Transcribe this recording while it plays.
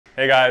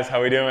Hey guys,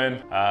 how we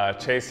doing?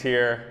 Chase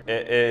here.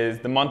 It is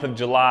the month of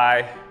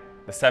July,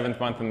 the 7th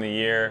month in the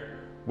year.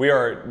 We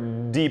are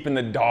deep in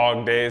the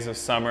dog days of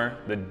summer,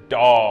 the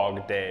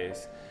dog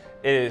days.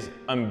 It is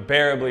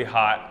unbearably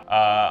hot.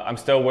 I'm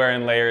still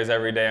wearing layers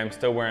every day. I'm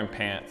still wearing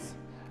pants,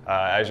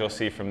 as you'll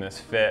see from this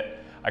fit.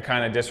 I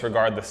kind of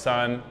disregard the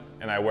sun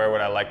and I wear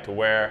what I like to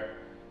wear.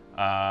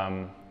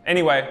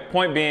 Anyway,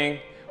 point being,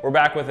 we're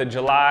back with a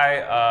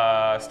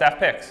July staff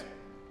picks.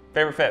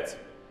 Favorite fits.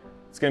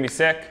 It's gonna be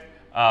sick.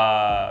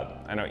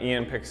 I know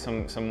Ian picked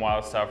some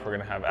wild stuff. We're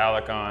gonna have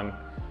Alec on.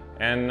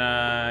 And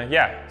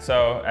yeah,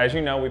 so as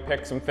you know, we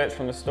picked some fits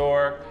from the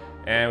store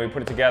and we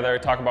put it together,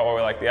 talk about why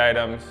we like the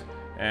items,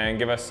 and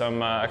give us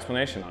some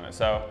explanation on it.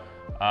 So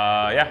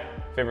yeah,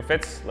 favorite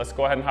fits, let's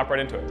go ahead and hop right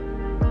into it.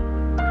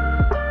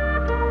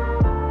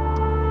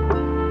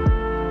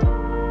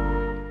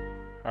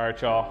 All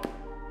right, y'all,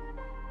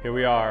 here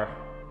we are.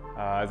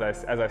 As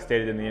I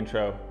stated in the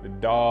intro, the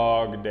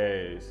dog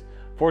days.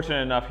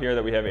 Fortunate enough here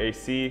that we have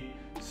AC,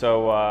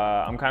 so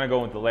I'm kind of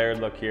going with the layered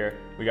look here.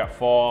 We got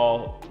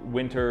fall,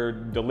 winter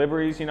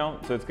deliveries, you know,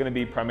 so it's going to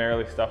be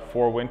primarily stuff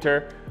for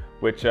winter,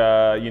 which,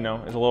 you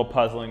know, is a little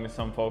puzzling to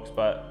some folks,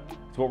 but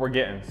it's what we're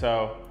getting.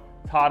 So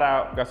it's hot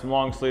out, got some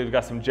long sleeves,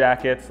 got some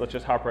jackets. Let's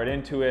just hop right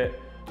into it.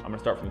 I'm going to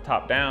start from the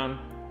top down.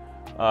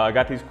 I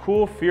got these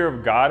cool Fear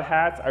of God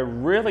hats. I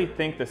really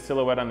think the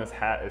silhouette on this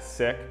hat is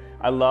sick.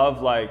 I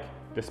love, like,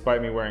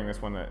 despite me wearing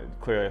this one that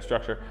clearly has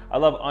structure, I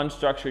love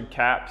unstructured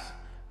caps.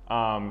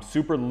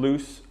 Super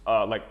loose,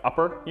 like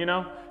upper, you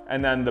know,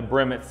 and then the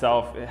brim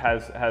itself, it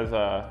has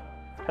a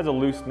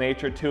loose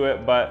nature to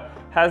it, but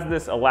has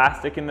this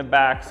elastic in the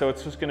back, so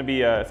it's just going to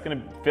be it's going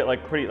to fit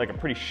like a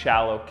pretty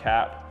shallow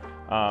cap.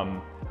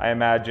 I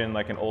imagine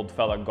like an old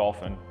fella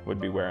golfing would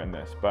be wearing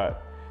this,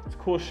 but it's a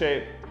cool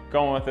shape.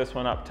 Going with this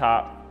one up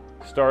top,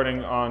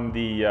 starting on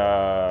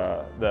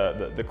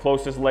the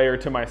closest layer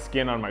to my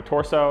skin on my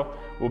torso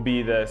will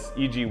be this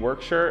EG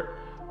work shirt.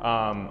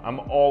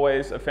 I'm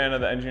always a fan of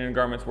the Engineering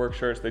Garments work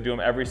shirts. They do them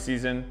every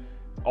season,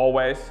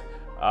 always.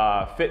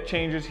 Fit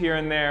changes here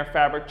and there,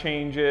 fabric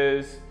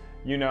changes,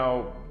 you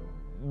know,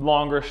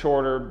 longer,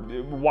 shorter,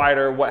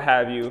 wider, what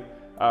have you.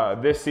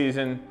 This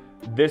season,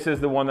 this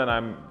is the one that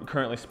I'm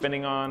currently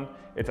spinning on.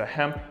 It's a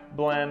hemp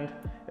blend.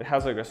 It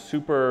has like a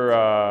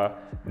super,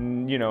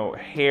 you know,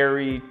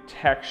 hairy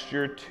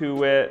texture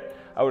to it.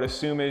 I would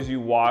assume as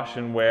you wash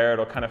and wear,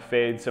 it'll kind of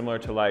fade similar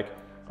to like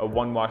a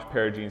one-wash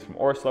pair of jeans from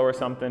Orslow or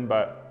something,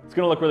 but it's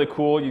gonna look really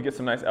cool. You get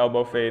some nice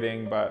elbow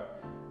fading,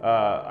 but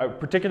I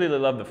particularly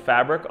love the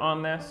fabric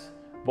on this,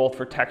 both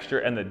for texture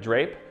and the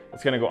drape.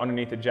 It's gonna go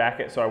underneath the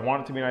jacket, so I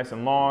want it to be nice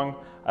and long.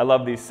 I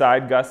love these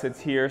side gussets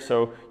here,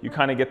 so you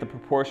kind of get the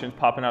proportions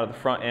popping out of the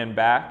front and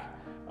back.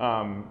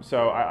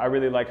 So I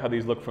really like how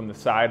these look from the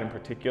side in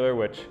particular,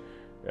 which,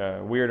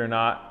 weird or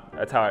not,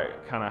 that's how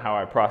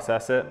I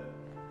process it.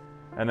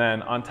 And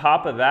then on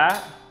top of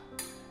that,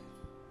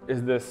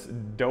 is this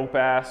dope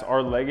ass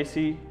Our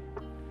Legacy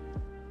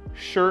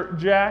shirt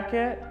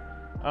jacket.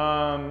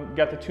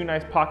 Got the two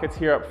nice pockets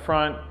here up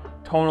front,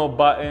 tonal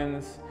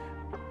buttons.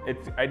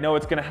 I know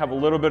it's gonna have a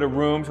little bit of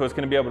room, so it's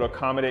gonna be able to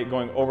accommodate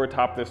going over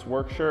top this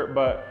work shirt,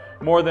 but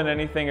more than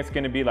anything, it's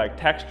gonna be like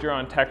texture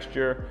on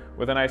texture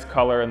with a nice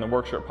color and the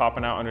work shirt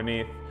popping out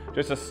underneath.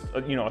 Just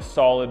a you know, a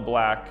solid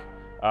black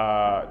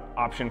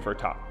option for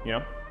top, you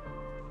know?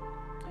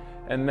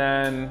 And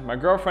then my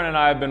girlfriend and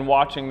I have been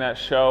watching that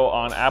show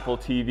on Apple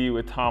TV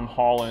with Tom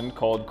Holland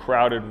called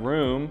Crowded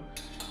Room.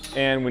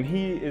 And when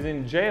he is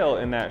in jail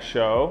in that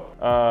show,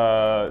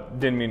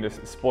 didn't mean to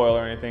spoil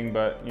or anything,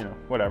 but you know,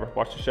 whatever,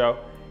 watch the show.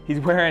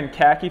 He's wearing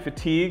khaki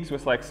fatigues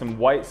with like some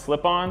white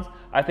slip-ons.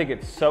 I think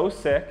it's so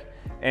sick.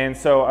 And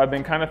so I've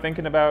been kind of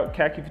thinking about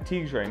khaki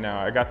fatigues right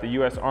now. I got the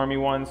US Army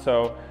one,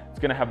 so it's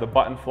gonna have the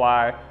button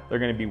fly. They're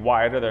gonna be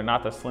wider, they're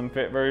not the slim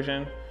fit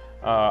version.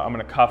 I'm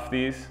gonna cuff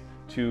these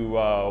to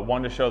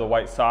one, to show the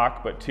white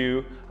sock, but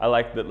two, I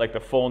like the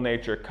full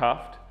nature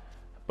cuffed.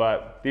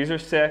 But these are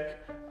sick.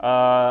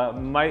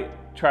 Might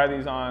try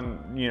these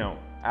on, you know,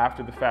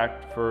 after the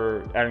fact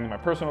for adding to my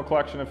personal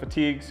collection of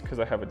fatigues, because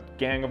I have a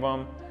gang of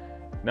them.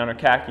 None are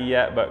khaki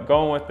yet, but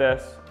going with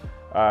this,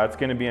 it's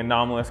gonna be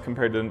anomalous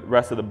compared to the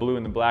rest of the blue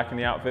and the black in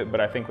the outfit,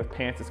 but I think with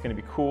pants it's gonna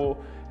be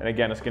cool. And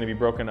again, it's gonna be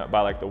broken up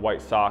by like the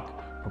white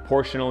sock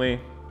proportionally.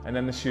 And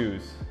then the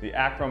shoes, the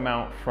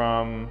ACROMOUNT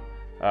from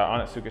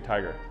ONTISUKA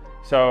Tiger.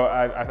 So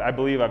I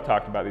believe I've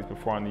talked about these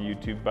before on the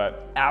YouTube,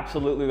 but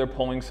absolutely they're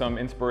pulling some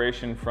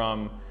inspiration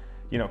from,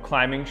 you know,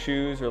 climbing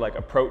shoes or like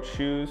approach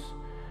shoes,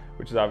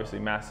 which is obviously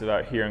massive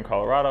out here in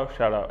Colorado.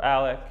 Shout out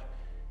Alec,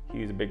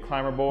 he's a big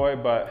climber boy,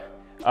 but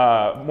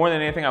more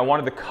than anything, I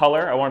wanted the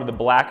color, I wanted the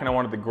black and I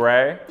wanted the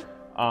gray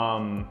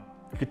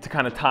to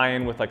kind of tie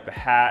in with like the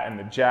hat and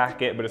the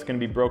jacket, but it's gonna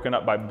be broken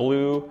up by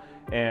blue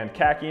and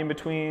khaki in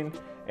between.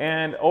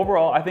 And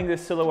overall, I think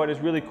this silhouette is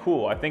really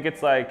cool. I think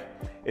it's like,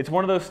 it's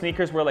one of those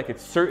sneakers where like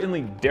it's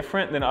certainly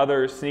different than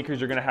other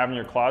sneakers you're gonna have in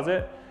your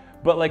closet,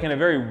 but like in a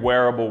very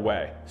wearable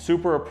way.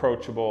 Super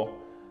approachable.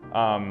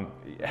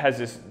 It has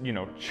this, you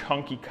know,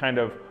 chunky kind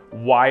of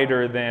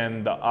wider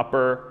than the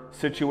upper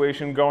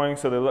situation going,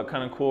 so they look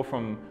kind of cool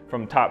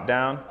from top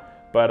down,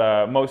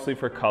 but mostly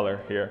for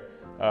color here.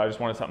 I just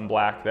wanted something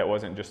black that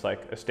wasn't just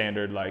like a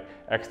standard like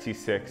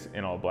XT6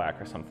 in all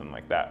black or something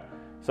like that.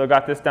 So I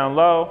got this down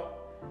low,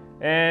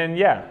 and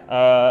yeah,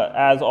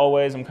 as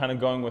always, I'm kind of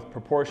going with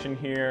proportion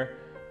here,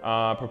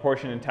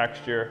 proportion and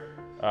texture.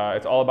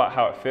 It's all about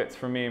how it fits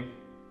for me.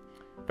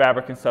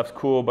 Fabric and stuff's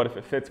cool, but if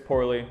it fits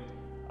poorly,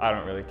 I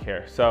don't really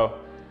care. So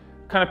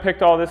kind of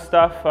picked all this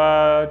stuff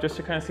just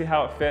to kind of see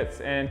how it fits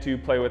and to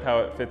play with how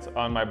it fits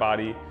on my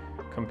body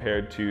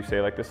compared to,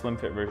 say, like the slim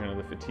fit version of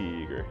the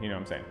fatigue, or you know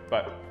what I'm saying.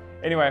 But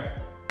anyway,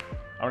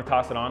 I'm gonna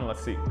toss it on and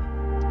let's see.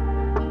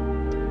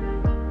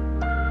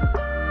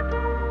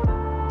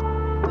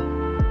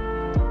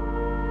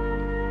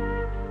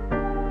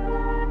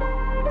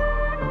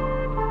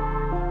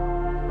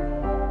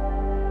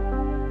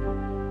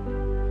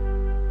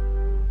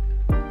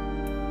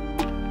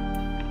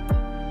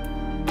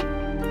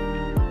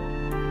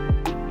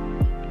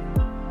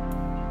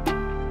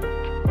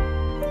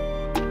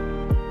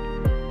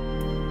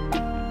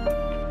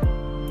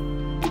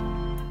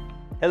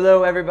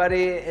 Hello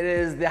everybody, it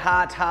is the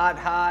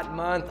hot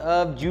month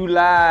of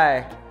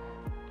July,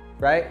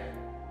 right?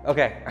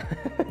 Okay,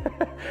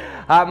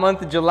 hot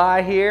month of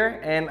July here,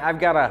 and I've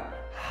got a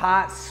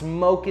hot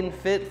smoking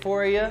fit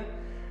for you.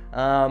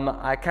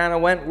 I kind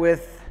of went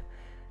with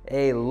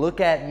a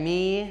look at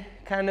me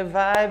kind of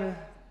vibe.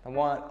 I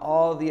want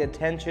all the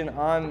attention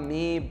on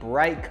me,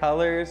 bright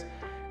colors,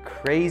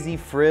 crazy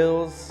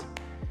frills,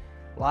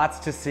 lots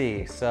to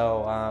see.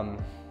 So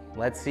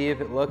let's see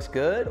if it looks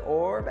good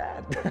or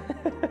bad.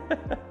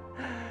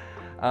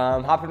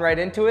 Hopping right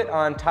into it.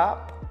 On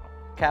top,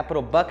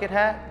 Kapital bucket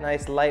hat,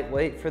 nice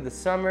lightweight for the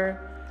summer.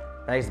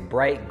 Nice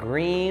bright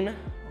green,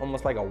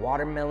 almost like a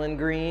watermelon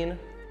green.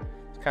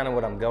 It's kind of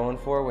what I'm going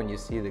for when you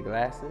see the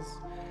glasses.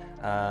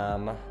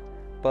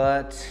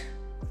 But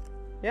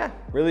yeah,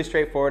 really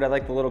straightforward. I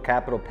like the little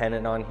Kapital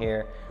pennant on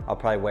here. I'll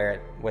probably wear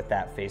it with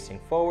that facing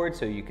forward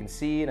so you can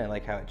see, and I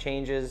like how it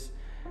changes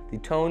the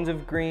tones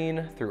of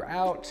green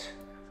throughout.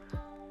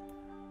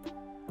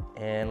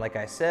 And like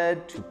I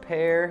said, to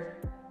pair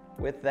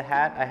with the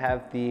hat, I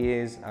have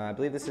these, I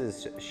believe this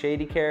is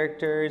Shady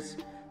Characters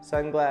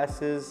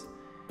sunglasses.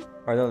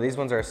 Or no, these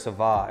ones are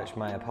Sauvage,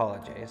 my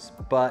apologies.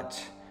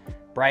 But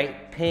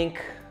bright pink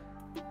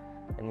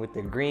and with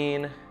the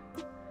green,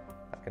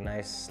 like a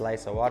nice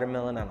slice of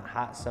watermelon on a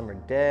hot summer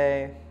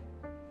day.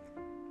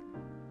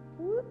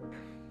 Whoop.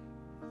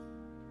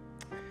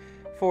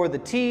 For the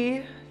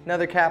tee,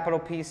 another Kapital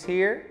piece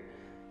here.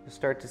 You'll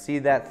start to see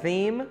that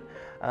theme.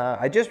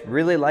 I just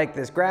really like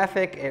this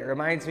graphic. It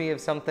reminds me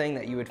of something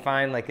that you would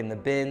find like in the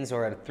bins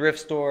or at a thrift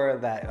store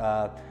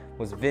that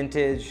was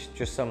vintage,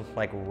 just some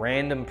like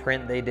random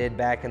print they did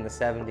back in the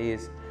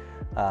 70s.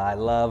 I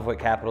love what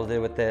Kapital did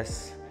with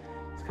this.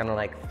 It's kind of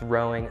like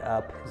throwing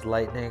up his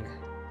lightning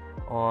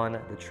on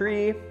the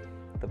tree,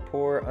 the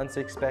poor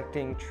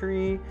unsuspecting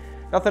tree.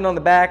 Nothing on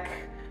the back.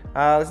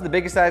 This is the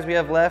biggest size we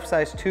have left,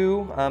 size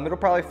 2. It'll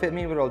probably fit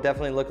me, but it'll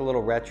definitely look a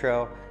little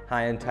retro,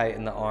 high and tight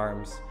in the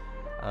arms.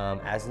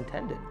 As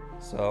intended.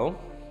 So,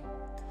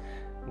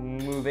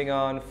 moving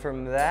on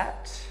from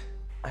that,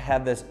 I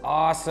have this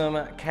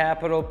awesome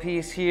Kapital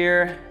piece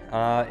here.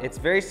 It's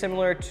very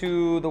similar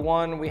to the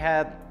one we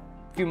had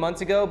a few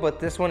months ago, but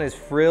this one is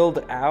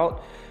frilled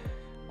out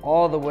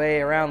all the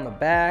way around the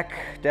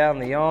back, down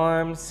the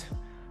arms.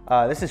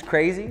 This is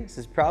crazy. This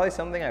is probably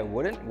something I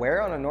wouldn't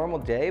wear on a normal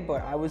day,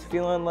 but I was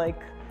feeling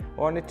like I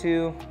wanted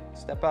to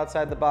step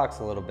outside the box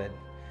a little bit,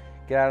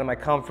 get out of my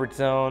comfort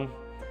zone.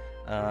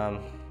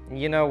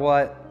 You know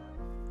what?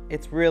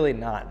 It's really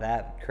not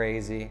that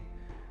crazy.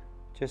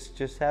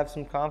 Just have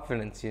some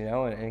confidence, you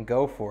know, and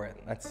go for it.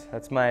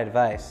 That's my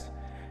advice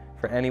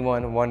for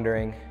anyone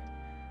wondering,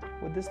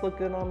 would this look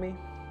good on me?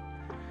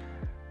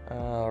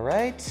 All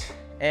right,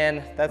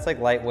 and that's like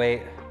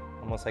lightweight,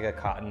 almost like a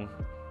cotton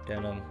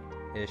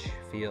denim-ish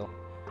feel.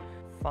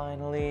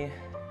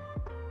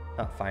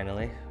 Not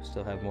finally,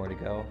 still have more to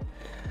go.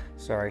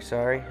 Sorry.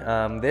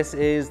 This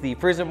is the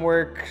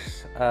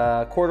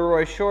FrizmWorks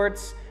corduroy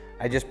shorts.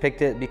 I just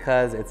picked it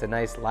because it's a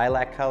nice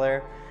lilac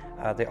color.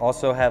 They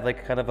also have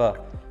like kind of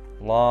a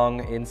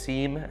long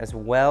inseam as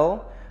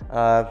well.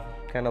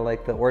 Kind of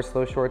like the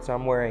Orslow shorts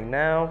I'm wearing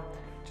now.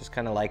 Just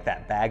kind of like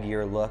that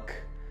baggier look.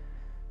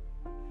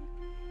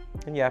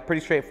 And yeah,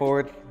 pretty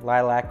straightforward.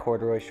 Lilac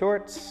corduroy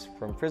shorts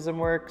from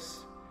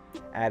FrizmWorks,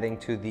 adding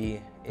to the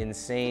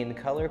insane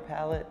color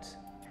palette.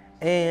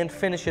 And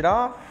finish it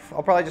off,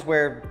 I'll probably just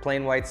wear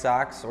plain white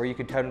socks, or you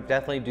could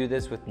definitely do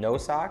this with no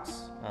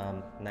socks.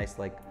 Nice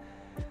like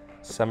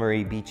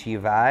summery beachy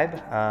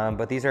vibe.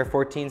 But these are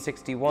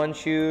 1461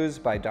 shoes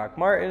by Doc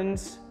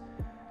Martens.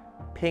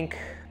 Pink,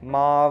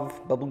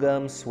 mauve,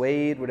 bubblegum,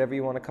 suede, whatever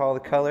you want to call the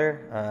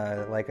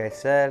color. Like I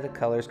said,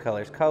 colors.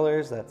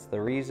 That's the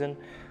reason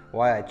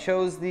why I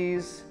chose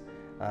these.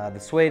 The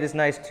suede is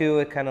nice too.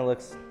 It kind of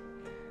looks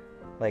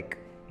like,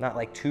 not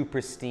like too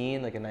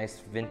pristine, like a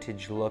nice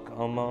vintage look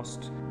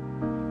almost.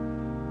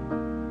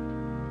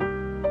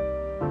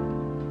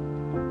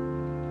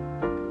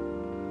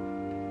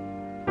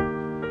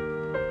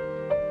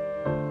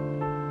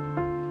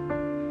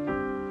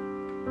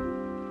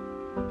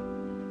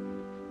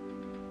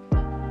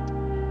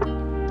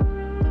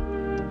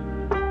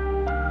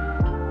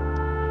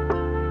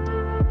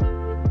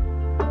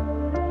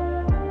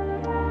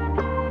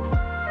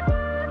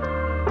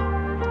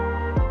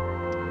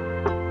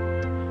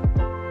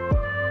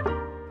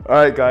 All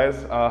right,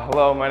 guys.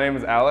 Hello, my name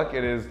is Alec.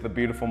 It is the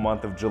beautiful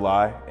month of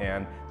July,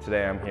 and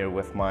today I'm here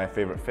with my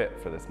favorite fit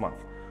for this month.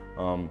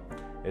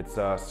 It's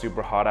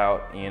super hot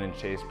out. Ian and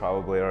Chase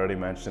probably already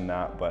mentioned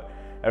that, but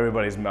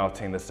everybody's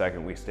melting the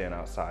second we stand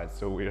outside,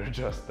 so we are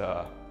just,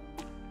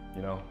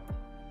 you know,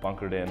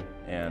 bunkered in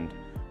and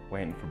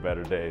waiting for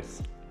better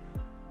days.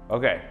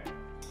 Okay,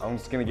 I'm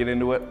just gonna get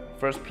into it.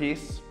 First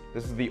piece,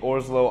 this is the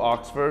Orslow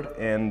Oxford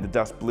in the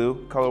dust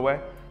blue colorway.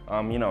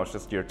 You know, it's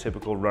just your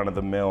typical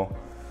run-of-the-mill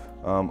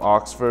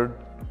Oxford,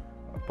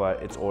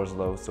 but it's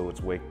Orslow, so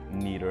it's way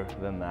neater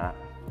than that.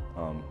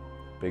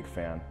 Big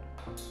fan.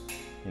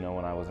 You know,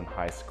 when I was in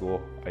high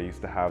school, I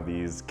used to have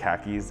these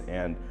khakis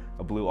and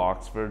a blue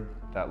Oxford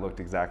that looked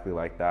exactly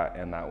like that,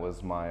 and that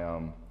was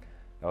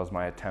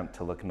my attempt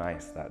to look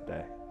nice that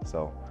day.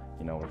 So,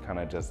 you know, we're kind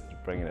of just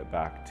bringing it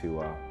back to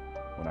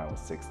when I was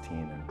 16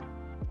 and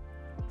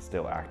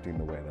still acting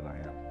the way that I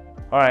am.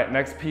 All right,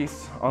 next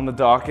piece on the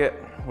docket.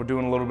 We're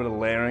doing a little bit of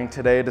layering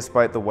today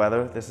despite the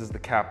weather. This is the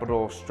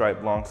Kapital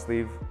striped long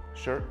sleeve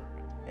shirt.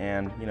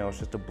 And you know, it's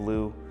just a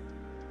blue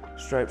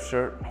striped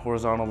shirt,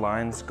 horizontal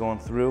lines going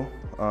through.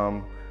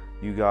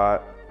 You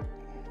got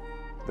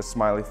the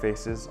smiley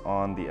faces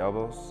on the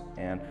elbows.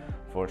 And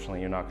fortunately,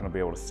 you're not gonna be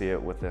able to see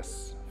it with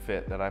this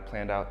fit that I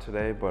planned out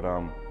today, but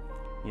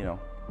you know,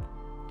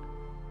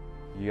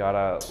 you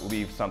gotta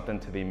leave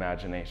something to the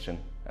imagination,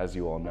 as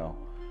you all know.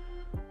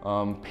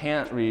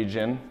 Pant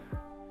region,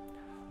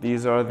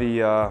 these are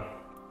the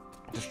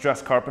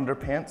distressed carpenter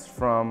pants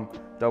from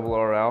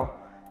RRL,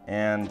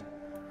 and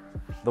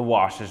the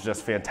wash is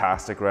just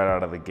fantastic right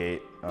out of the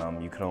gate.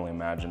 You can only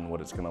imagine what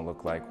it's gonna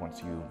look like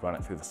once you run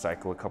it through the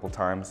cycle a couple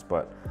times,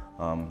 but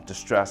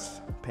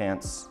distressed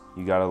pants,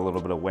 you got a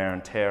little bit of wear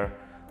and tear.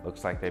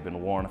 Looks like they've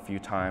been worn a few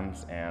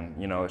times, and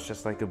you know, it's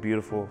just like a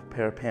beautiful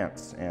pair of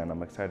pants, and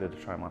I'm excited to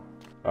try them on.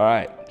 All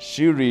right,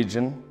 shoe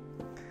region.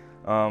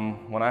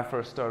 When I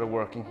first started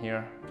working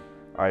here,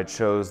 I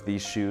chose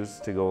these shoes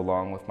to go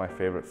along with my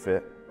favorite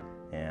fit,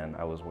 and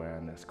I was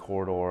wearing this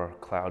corduroy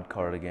cloud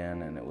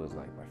cardigan, and it was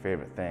like my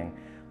favorite thing.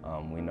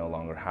 We no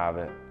longer have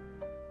it.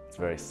 It's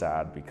very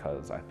sad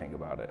because I think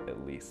about it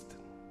at least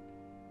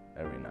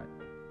every night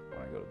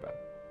when I go to bed.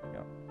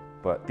 Yeah.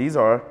 But these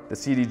are the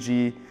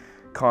CDG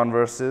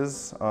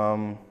Converses,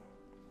 you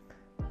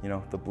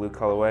know, the blue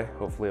colorway.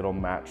 Hopefully it'll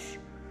match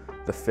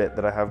the fit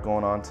that I have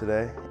going on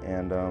today,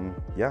 and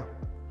yeah.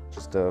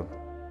 Just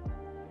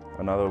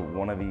another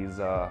one of these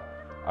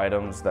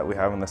items that we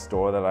have in the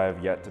store that I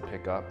have yet to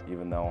pick up,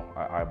 even though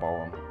I eyeball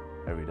them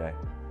every day.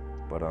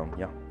 But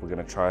yeah, we're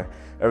gonna try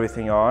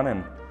everything on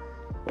and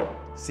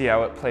see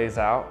how it plays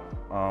out.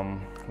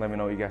 Let me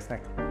know what you guys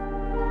think.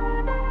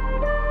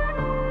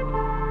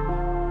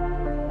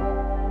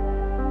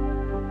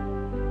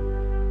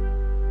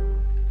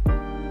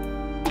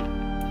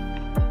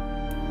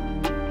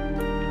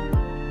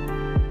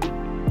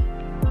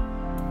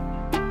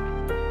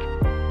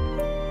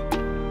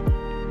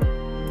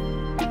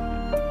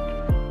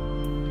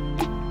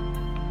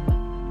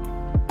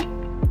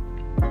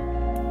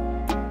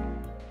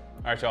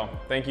 All right, y'all,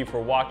 thank you for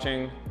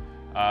watching.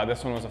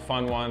 This one was a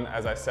fun one.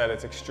 As I said,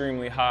 it's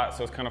extremely hot,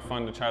 so it's kind of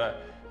fun to try to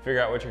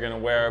figure out what you're gonna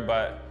wear.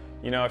 But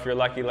you know, if you're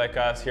lucky like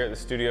us here at the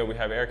studio, we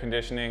have air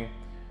conditioning.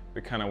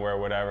 We kind of wear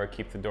whatever,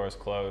 keep the doors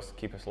closed,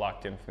 keep us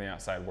locked in from the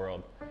outside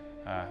world,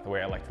 the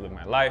way I like to live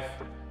my life.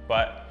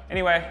 But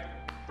anyway,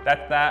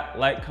 that's that.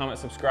 Like, comment,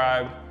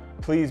 subscribe.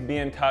 Please be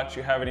in touch if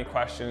you have any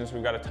questions.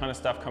 We've got a ton of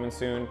stuff coming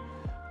soon.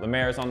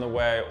 Lemaire is on the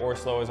way,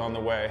 Orslow is on the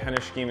way, Henner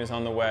Scheme is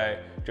on the way.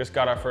 Just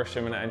got our first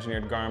shipment of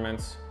engineered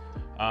garments.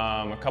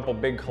 A couple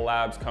big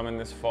collabs coming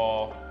this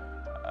fall.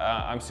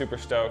 I'm super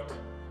stoked.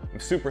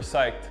 I'm super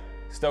psyched,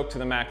 stoked to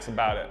the max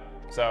about it.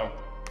 So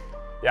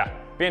yeah,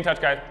 be in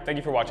touch, guys. Thank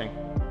you for watching.